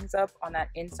markings up on that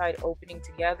inside opening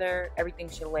together, everything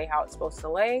should lay how it's supposed to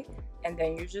lay, and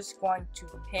then you're just going to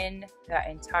pin that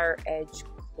entire edge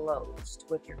closed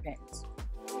with your pins.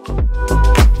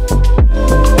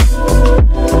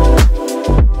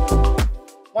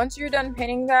 Once you're done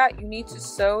pinning that, you need to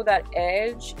sew that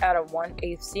edge at a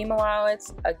 1/8 seam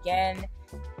allowance. Again,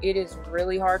 it is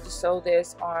really hard to sew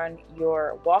this on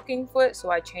your walking foot, so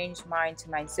I changed mine to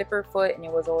my zipper foot and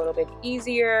it was a little bit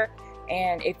easier.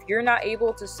 And if you're not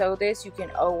able to sew this, you can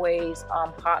always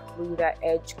hot glue that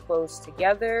edge close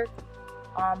together.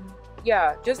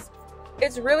 Yeah,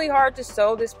 it's really hard to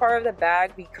sew this part of the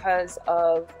bag because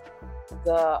of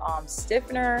the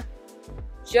stiffener.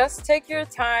 Just take your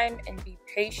time and be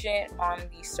patient on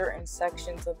these certain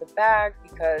sections of the bag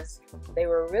because they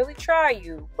will really try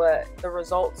you, but the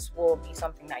results will be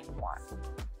something that you want.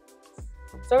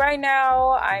 So right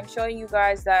now I'm showing you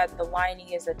guys that the lining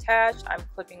is attached. I'm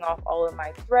clipping off all of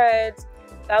my threads.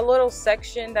 That little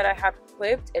section that I have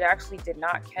clipped, it actually did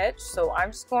not catch. So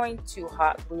I'm just going to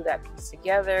hot glue that piece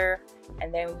together,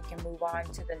 and then we can move on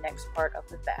to the next part of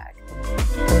the bag.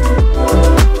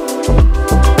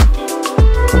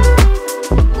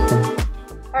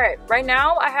 Alright, right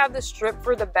now I have the strip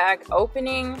for the bag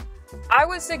opening. I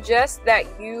would suggest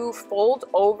that you fold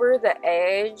over the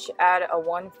edge at a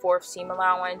 1/4 seam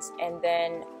allowance and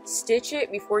then stitch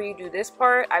it before you do this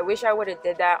part. I wish I would have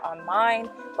did that on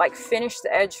mine, like finish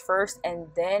the edge first and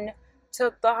then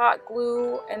took the hot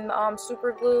glue and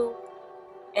super glue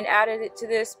and added it to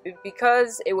this.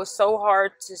 Because it was so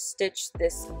hard to stitch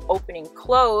this opening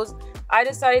closed, I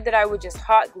decided that I would just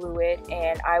hot glue it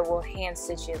and I will hand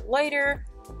stitch it later.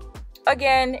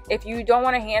 Again, if you don't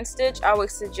want to hand stitch, I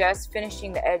would suggest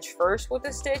finishing the edge first with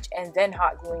the stitch and then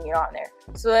hot gluing it on there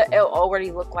so that it'll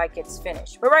already look like it's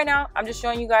finished. But right now, I'm just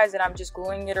showing you guys that I'm just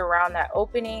gluing it around that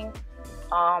opening.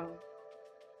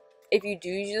 If you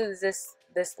do use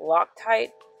this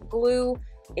Loctite glue,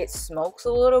 it smokes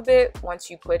a little bit once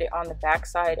you put it on the back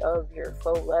side of your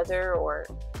faux leather, or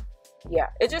yeah,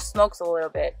 it just smokes a little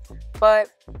bit.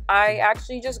 But I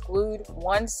actually just glued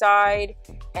one side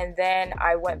and then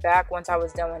I went back once I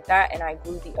was done with that and I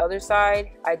glued the other side.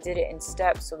 I did it in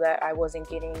steps so that I wasn't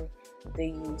getting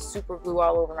the super glue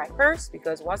all over my purse,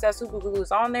 because once that super glue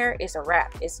is on there, it's a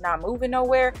wrap. It's not moving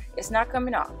nowhere, it's not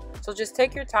coming off. So just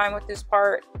take your time with this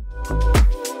part.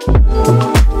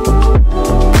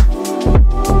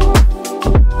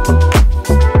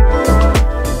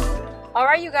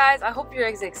 Alright you guys, I hope you're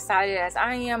as excited as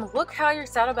I am. Look how your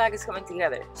saddlebag is coming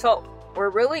together. So we're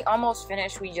really almost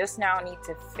finished. We just now need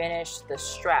to finish the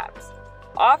straps.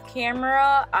 Off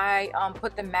camera, I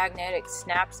put the magnetic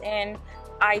snaps in.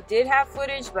 I did have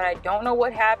footage, but I don't know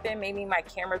what happened. Maybe my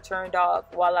camera turned off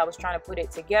while I was trying to put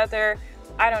it together.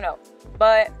 I don't know.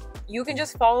 But you can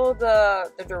just follow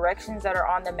the directions that are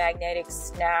on the magnetic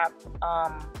snap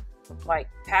like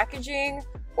packaging.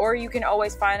 Or you can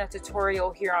always find a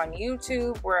tutorial here on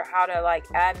YouTube where how to like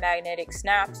add magnetic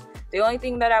snaps. The only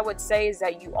thing that I would say is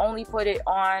that you only put it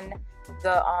on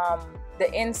the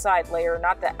inside layer,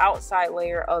 not the outside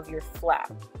layer of your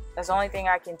flap. That's the only thing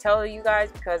I can tell you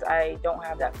guys because I don't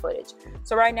have that footage.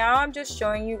 So right now I'm just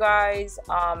showing you guys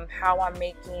how I'm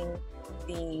making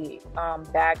the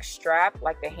bag strap,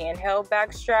 like the handheld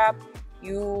bag strap.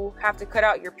 You have to cut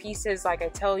out your pieces like I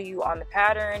tell you on the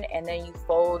pattern, and then you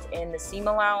fold in the seam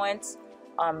allowance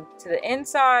to the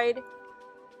inside,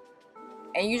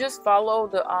 and you just follow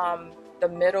the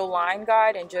middle line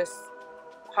guide and just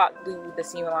hot glue the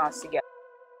seam allowance together.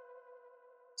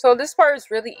 So this part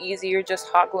is really easy. You're just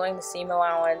hot gluing the seam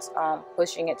allowance,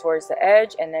 pushing it towards the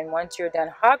edge, and then once you're done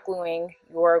hot gluing,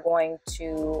 you are going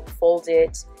to fold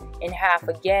it in half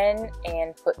again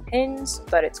and put pins so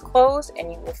that it's closed,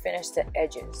 and you will finish the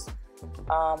edges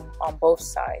on both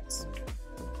sides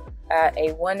at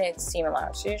a 1/8 seam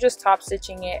allowance. So you're just top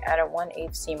stitching it at a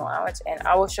 1/8 seam allowance, and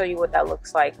I will show you what that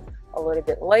looks like a little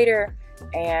bit later.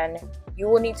 And you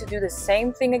will need to do the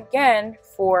same thing again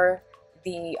for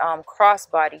the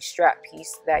crossbody strap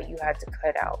piece that you had to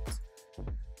cut out.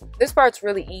 This part's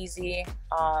really easy.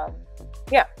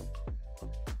 Yeah,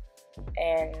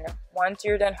 and once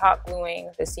you're done hot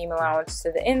gluing the seam allowance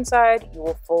to the inside, you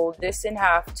will fold this in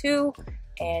half too,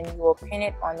 and you will pin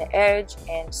it on the edge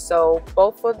and sew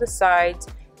both of the sides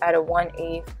at a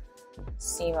 1/8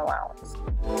 seam allowance.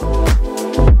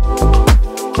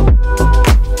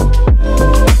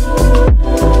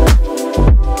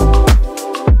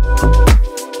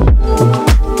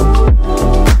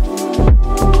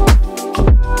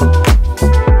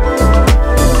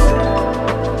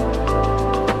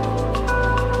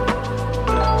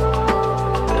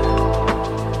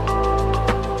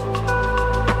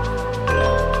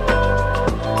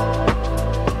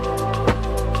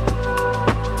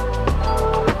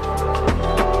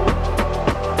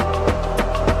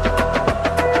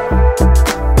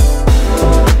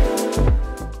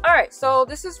 So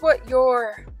this is what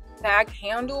your bag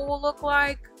handle will look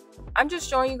like. I'm just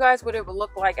showing you guys what it will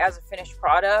look like as a finished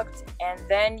product, and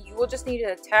then you will just need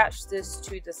to attach this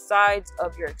to the sides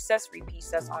of your accessory piece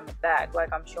that's on the bag,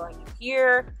 like I'm showing you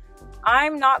here.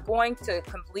 I'm not going to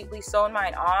completely sew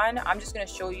mine on. I'm just going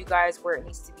to show you guys where it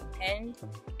needs to be pinned,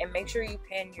 and make sure you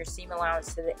pin your seam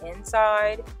allowance to the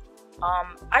inside.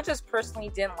 I just personally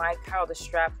didn't like how the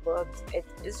strap looked.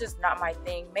 It's just not my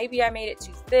thing. Maybe I made it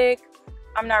too thick.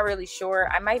 I'm not really sure.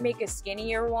 I might make a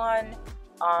skinnier one,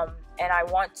 and I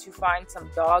want to find some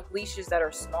dog leashes that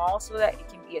are small so that it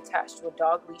can be attached to a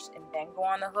dog leash and then go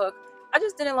on the hook. I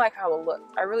just didn't like how it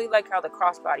looked. I really like how the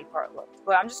crossbody part looked.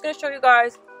 But I'm just going to show you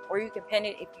guys where you can pin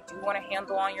it if you do want a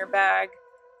handle on your bag.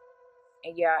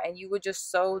 And yeah, and you would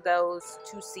just sew those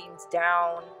 2 seams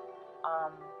down.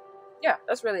 Yeah,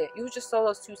 that's really it. You would just sew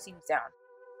those 2 seams down.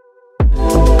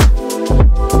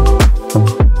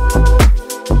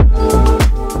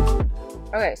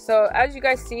 Okay, so as you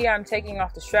guys see, I'm taking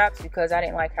off the straps because I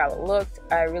didn't like how it looked.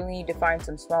 I really need to find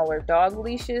some smaller dog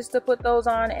leashes to put those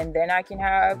on, and then I can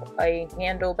have a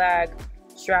handle bag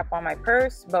strap on my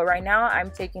purse. But right now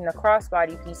I'm taking the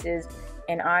crossbody pieces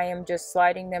and I am just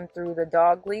sliding them through the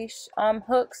dog leash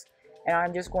hooks, and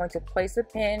I'm just going to place a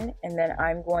pin, and then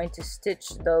I'm going to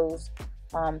stitch those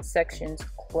sections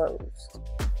closed.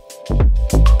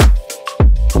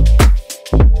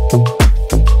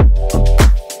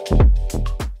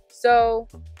 So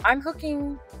I'm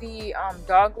hooking the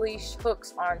dog leash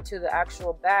hooks onto the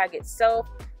actual bag itself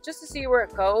just to see where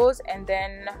it goes, and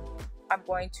then I'm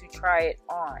going to try it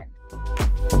on.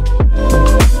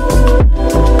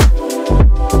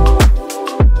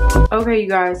 Okay, you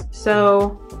guys,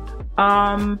 so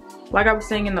like I was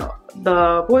saying in the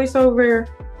voiceover,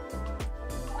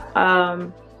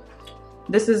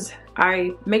 this is,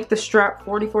 I make the strap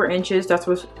 44 inches. That's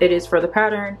what it is for the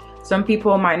pattern. Some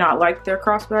people might not like their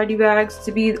crossbody bags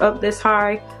to be up this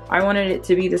high. I wanted it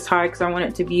to be this high because I want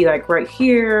it to be like right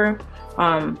here,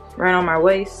 right on my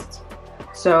waist.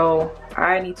 So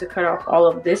I need to cut off all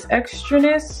of this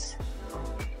extraness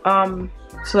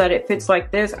so that it fits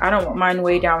like this. I don't want mine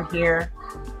way down here.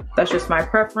 That's just my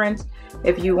preference.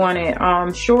 If you want it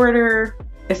shorter,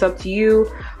 it's up to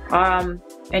you.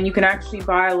 And you can actually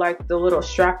buy like the little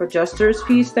strap adjusters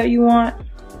piece that you want,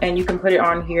 and you can put it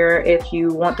on here if you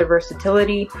want the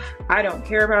versatility. I don't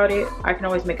care about it. I can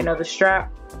always make another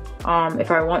strap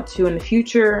if I want to in the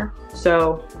future.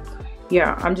 So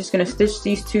yeah, I'm just gonna stitch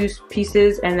these 2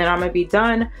 pieces and then I'm gonna be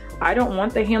done. I don't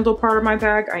want the handle part of my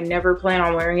bag. I never plan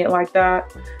on wearing it like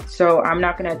that, so I'm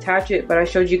not gonna attach it, but I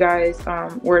showed you guys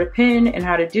where to pin and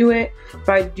how to do it. If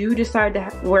I do decide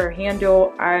to wear a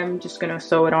handle, I'm just gonna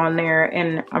sew it on there,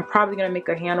 and I'm probably gonna make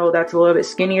a handle that's a little bit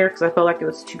skinnier because I felt like it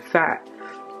was too fat.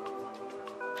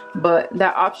 But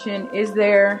that option is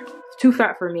there. It's too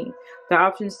fat for me. The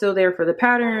option's still there for the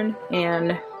pattern,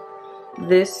 and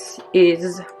this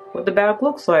is what the bag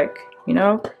looks like, you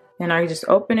know? And I just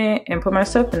open it and put my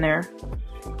stuff in there.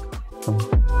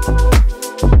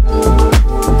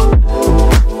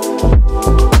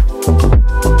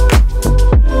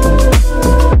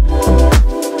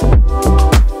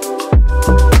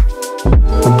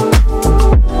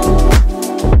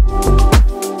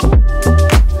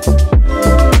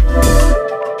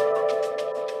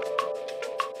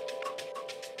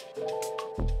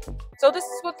 So this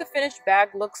is what the finished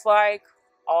bag looks like,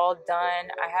 all done.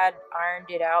 I had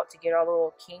ironed it out to get all the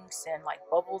little kinks and like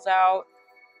bubbles out.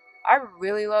 I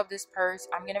really love this purse.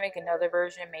 I'm gonna make another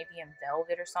version, maybe in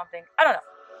velvet or something. I don't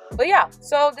know. But yeah,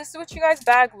 so this is what you guys'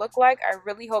 bag look like. I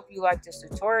really hope you liked this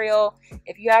tutorial.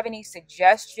 If you have any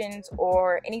suggestions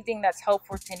or anything that's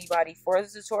helpful to anybody for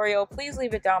this tutorial, please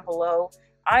leave it down below.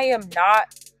 I am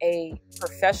not a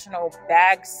professional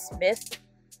bag smith.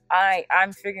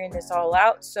 I'm figuring this all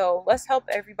out, so let's help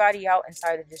everybody out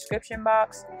inside the description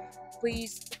box.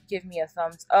 Please give me a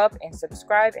thumbs up and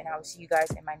subscribe, and I will see you guys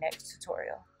in my next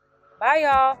tutorial. Bye,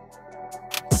 y'all.